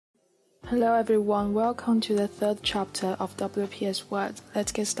Hello everyone, welcome to the third chapter of WPS Word.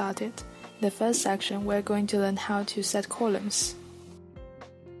 Let's get started. In the first section, we're going to learn how to set columns.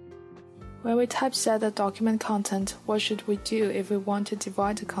 When we typeset the document content, what should we do if we want to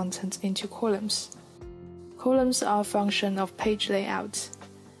divide the content into columns? Columns are a function of page layout.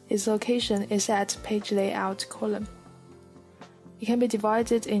 Its location is at page layout column. It can be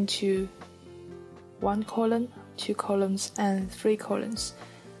divided into 1 column, 2 columns, and 3 columns.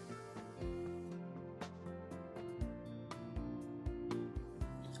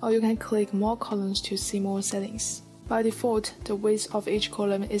 Or you can click more columns to see more settings. By default, the width of each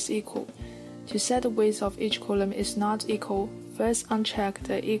column is equal. To set the width of each column is not equal, first uncheck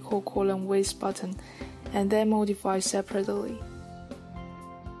the Equal Column Width button and then modify separately.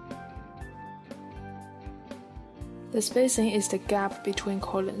 The spacing is the gap between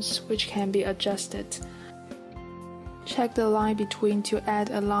columns, which can be adjusted. Check the line between to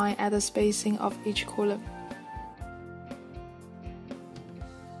add a line at the spacing of each column.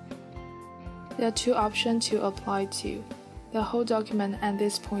 There are 2 options to apply to: the whole document and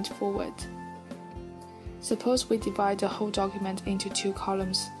this point forward. Suppose we divide the whole document into 2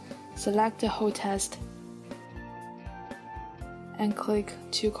 columns. Select the whole text and click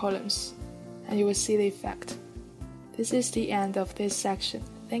 2 columns, and you will see the effect. This is the end of this section.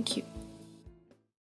 Thank you.